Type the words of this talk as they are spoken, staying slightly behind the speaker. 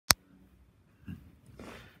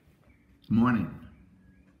Morning.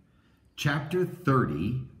 Chapter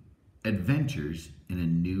 30, Adventures in a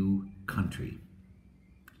New Country.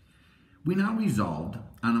 We now resolved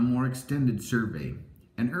on a more extended survey,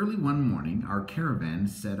 and early one morning our caravan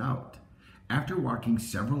set out. After walking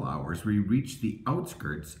several hours, we reached the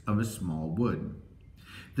outskirts of a small wood.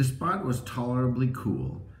 The spot was tolerably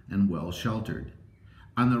cool and well sheltered.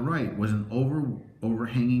 On the right was an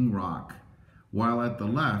overhanging rock, while at the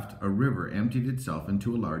left a river emptied itself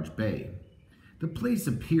into a large bay. The place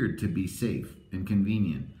appeared to be safe and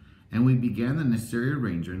convenient, and we began the necessary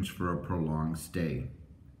arrangements for a prolonged stay.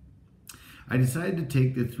 I decided to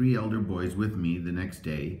take the 3 elder boys with me the next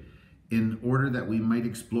day in order that we might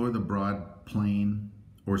explore the broad plain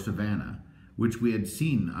or savanna, which we had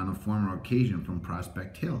seen on a former occasion from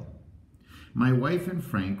Prospect Hill. My wife and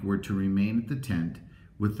Frank were to remain at the tent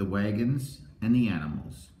with the wagons and the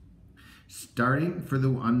animals. Starting for the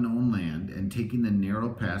unknown land and taking the narrow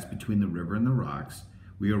pass between the river and the rocks,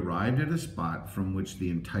 we arrived at a spot from which the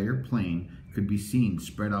entire plain could be seen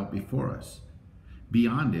spread out before us.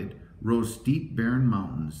 Beyond it rose steep barren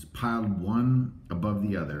mountains piled one above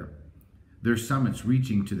the other, their summits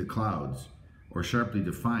reaching to the clouds or sharply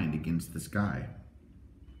defined against the sky.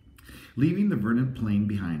 Leaving the verdant plain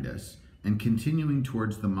behind us and continuing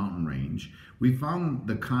towards the mountain range, we found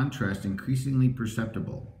the contrast increasingly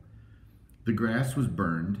perceptible. The grass was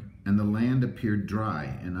burned, and the land appeared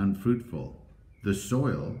dry and unfruitful. The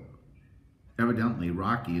soil, evidently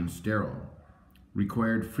rocky and sterile,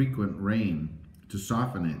 required frequent rain to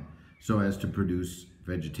soften it so as to produce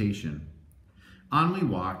vegetation. On we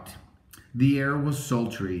walked. The air was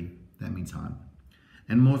sultry, that means hot,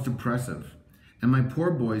 and most oppressive, and my poor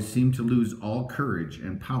boys seemed to lose all courage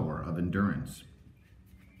and power of endurance.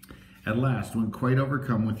 At last, when quite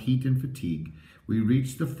overcome with heat and fatigue, we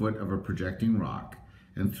reached the foot of a projecting rock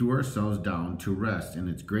and threw ourselves down to rest in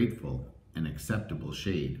its grateful and acceptable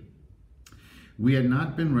shade. We had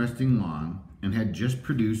not been resting long and had just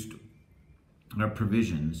produced our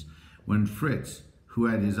provisions when Fritz, who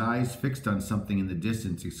had his eyes fixed on something in the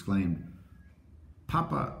distance, exclaimed,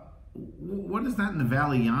 "Papa, what is that in the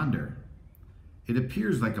valley yonder? It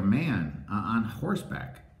appears like a man on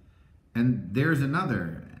horseback. And there's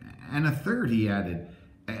another, and a third," he added,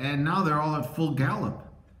 "and now they're all at full gallop.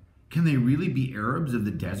 Can they really be Arabs of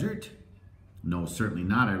the desert?" "No, certainly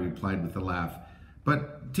not," I replied with a laugh.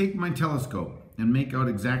 "But take my telescope and make out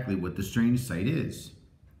exactly what the strange sight is."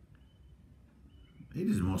 "It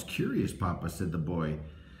is most curious, Papa," said the boy.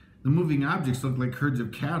 "The moving objects look like herds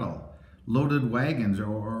of cattle, loaded wagons,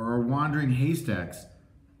 or wandering haystacks.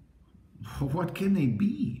 What can they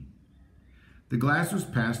be?" The glass was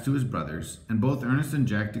passed to his brothers, and both Ernest and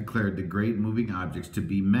Jack declared the great moving objects to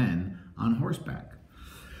be men on horseback.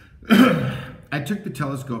 I took the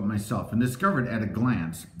telescope myself and discovered at a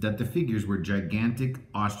glance that the figures were gigantic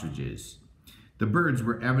ostriches. The birds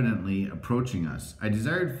were evidently approaching us. I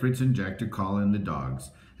desired Fritz and Jack to call in the dogs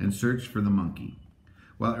and search for the monkey.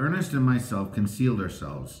 While Ernest and myself concealed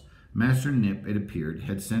ourselves, Master Nip, it appeared,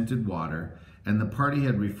 had scented water, and the party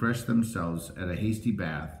had refreshed themselves at a hasty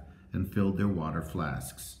bath and filled their water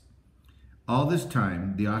flasks. All this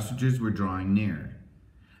time, the ostriches were drawing near.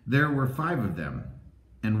 There were 5 of them,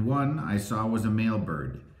 and one I saw was a male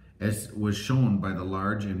bird, as was shown by the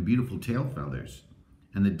large and beautiful tail feathers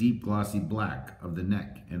and the deep glossy black of the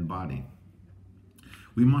neck and body.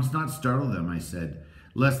 "We must not startle them," I said,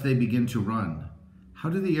 "lest they begin to run." "How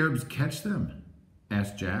do the Arabs catch them?"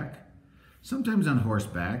 asked Jack. "Sometimes on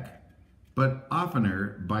horseback, but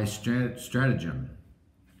oftener by stratagem.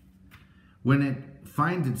 When it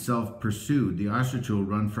finds itself pursued, the ostrich will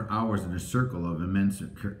run for hours in a circle of immense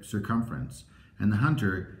circumference, and the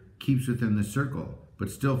hunter keeps within the circle, but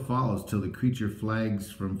still follows till the creature flags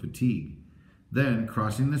from fatigue. Then,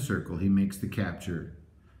 crossing the circle, he makes the capture.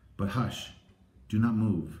 But hush, do not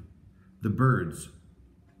move. The birds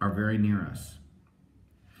are very near us."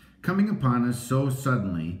 Coming upon us so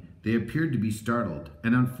suddenly, they appeared to be startled,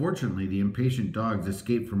 and unfortunately the impatient dogs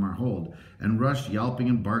escaped from our hold and rushed yelping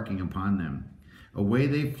and barking upon them. Away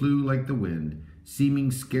they flew like the wind,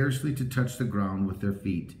 seeming scarcely to touch the ground with their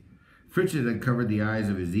feet. Fritz had uncovered the eyes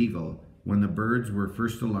of his eagle when the birds were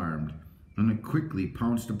first alarmed, and it quickly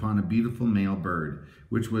pounced upon a beautiful male bird,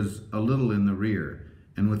 which was a little in the rear,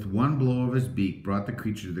 and with one blow of his beak brought the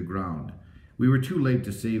creature to the ground. We were too late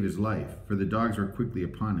to save his life, for the dogs were quickly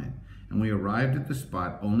upon it, and we arrived at the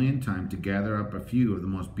spot only in time to gather up a few of the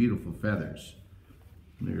most beautiful feathers.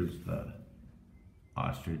 There's the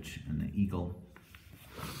ostrich and the eagle.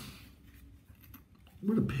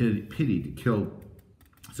 "What a pity to kill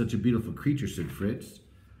such a beautiful creature," said Fritz.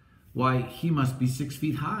 "Why, he must be 6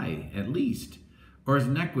 feet high, at least, or his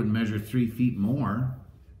neck would measure 3 feet more.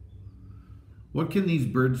 What can these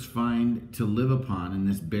birds find to live upon in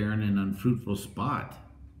this barren and unfruitful spot?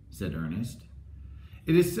 Said Ernest.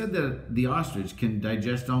 It is said that the ostrich can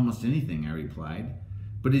digest almost anything, I replied,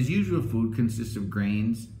 but his usual food consists of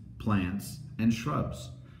grains, plants, and shrubs.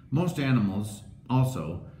 Most animals,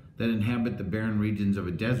 also, that inhabit the barren regions of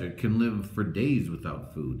a desert can live for days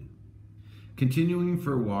without food. Continuing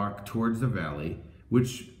for a walk towards the valley,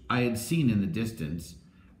 which I had seen in the distance,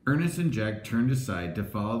 Ernest and Jack turned aside to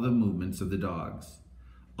follow the movements of the dogs.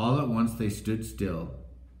 All at once they stood still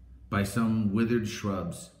by some withered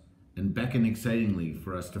shrubs and beckoned excitingly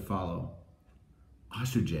for us to follow.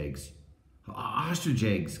 Ostrich eggs! Ostrich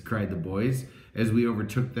eggs! Cried the boys as we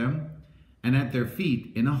overtook them, and at their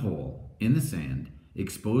feet, in a hole in the sand,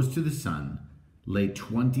 exposed to the sun, lay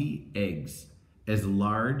 20 eggs, as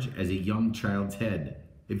large as a young child's head.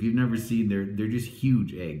 If you've never seen, they're just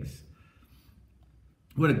huge eggs.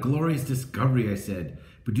 What a glorious discovery, I said,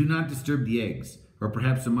 but do not disturb the eggs, or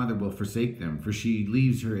perhaps the mother will forsake them, for she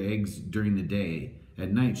leaves her eggs during the day.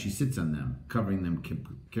 At night she sits on them, covering them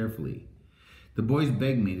carefully. The boys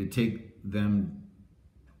begged me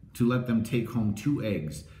to let them take home 2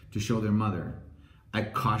 eggs to show their mother. I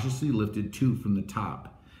cautiously lifted 2 from the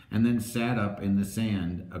top, and then sat up in the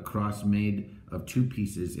sand, a cross made of 2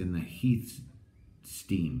 pieces in the heath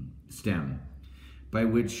stem, by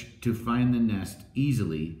which to find the nest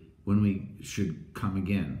easily when we should come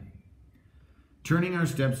again. Turning our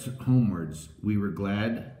steps homewards, we were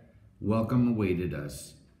glad welcome awaited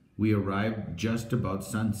us. We arrived just about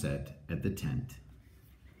sunset at the tent.